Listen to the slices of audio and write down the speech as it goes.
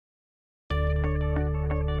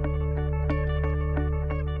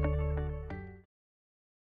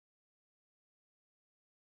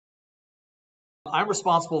I'm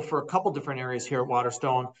responsible for a couple different areas here at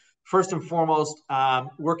Waterstone. First and foremost,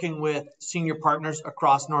 working with senior partners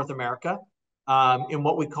across North America in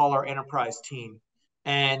what we call our enterprise team.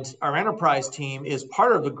 And our enterprise team is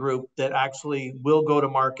part of the group that actually will go to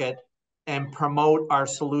market and promote our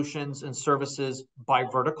solutions and services by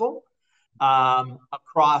vertical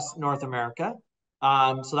across North America.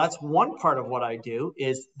 So that's one part of what I do,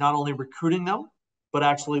 is not only recruiting them, but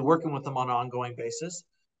actually working with them on an ongoing basis.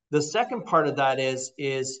 The second part of that is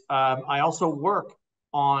I also work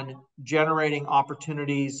on generating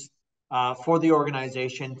opportunities for the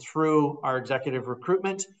organization through our executive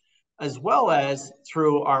recruitment, as well as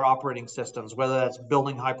through our operating systems, whether that's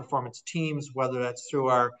building high performance teams, whether that's through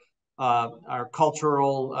our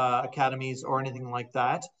cultural academies or anything like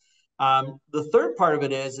that. The third part of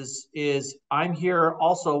it is I'm here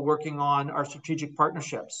also working on our strategic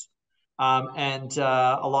partnerships and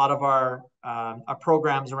a lot of our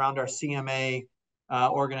programs around our CMA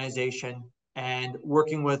organization, and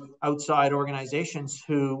working with outside organizations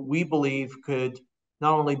who we believe could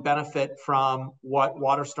not only benefit from what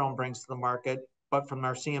Waterstone brings to the market, but from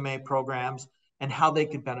our CMA programs and how they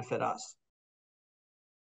could benefit us.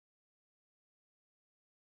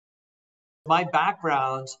 My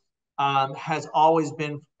background has always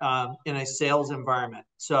been in a sales environment.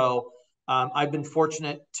 So I've been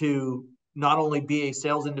fortunate to not only be a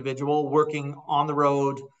sales individual working on the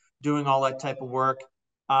road, doing all that type of work,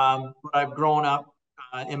 but I've grown up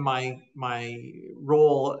in my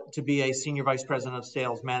role to be a senior vice president of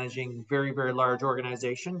sales, managing very, very large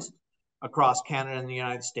organizations across Canada and the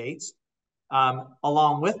United States.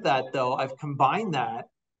 Along with that, though, I've combined that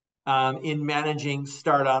in managing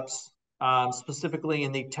startups, specifically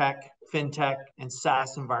in the tech, fintech, and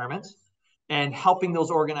SaaS environments, and helping those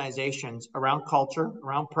organizations around culture,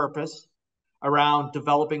 around purpose, around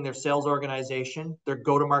developing their sales organization, their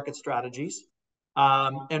go-to-market strategies,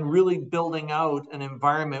 and really building out an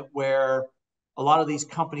environment where a lot of these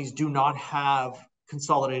companies do not have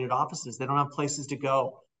consolidated offices. They don't have places to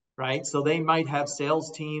go, right? So they might have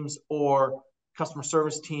sales teams or customer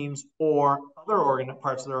service teams or other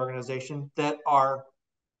parts of their organization that are,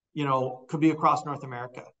 could be across North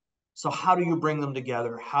America. So how do you bring them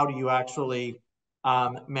together? How do you actually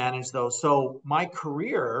manage those? So my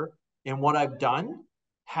career and what I've done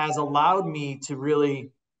has allowed me to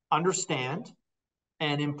really understand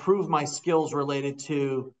and improve my skills related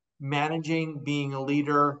to managing, being a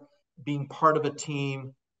leader, being part of a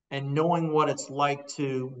team, and knowing what it's like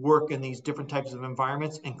to work in these different types of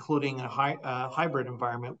environments, including a hybrid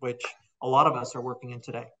environment, which a lot of us are working in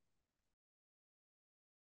today.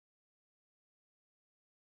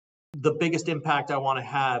 The biggest impact I want to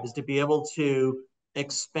have is to be able to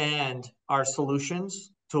expand our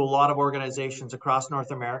solutions to a lot of organizations across North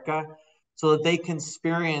America so that they can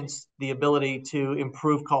experience the ability to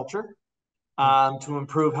improve culture, to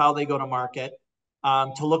improve how they go to market,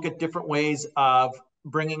 to look at different ways of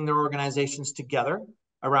bringing their organizations together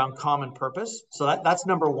around common purpose. So that's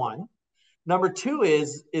number one. Number two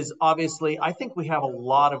is obviously, I think we have a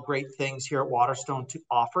lot of great things here at Waterstone to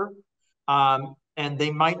offer. And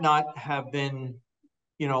they might not have been,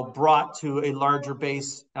 brought to a larger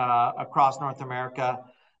base across North America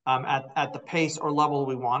at the pace or level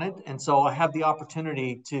we wanted. And so I have the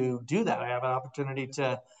opportunity to do that. I have an opportunity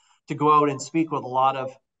to go out and speak with a lot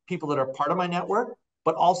of people that are part of my network,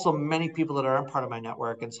 but also many people that aren't part of my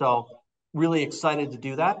network. And so really excited to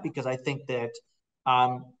do that, because I think that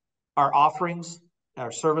our offerings,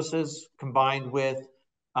 our services, combined with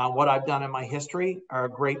what I've done in my history, are a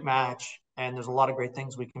great match. And there's a lot of great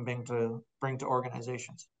things we can bring to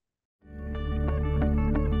organizations.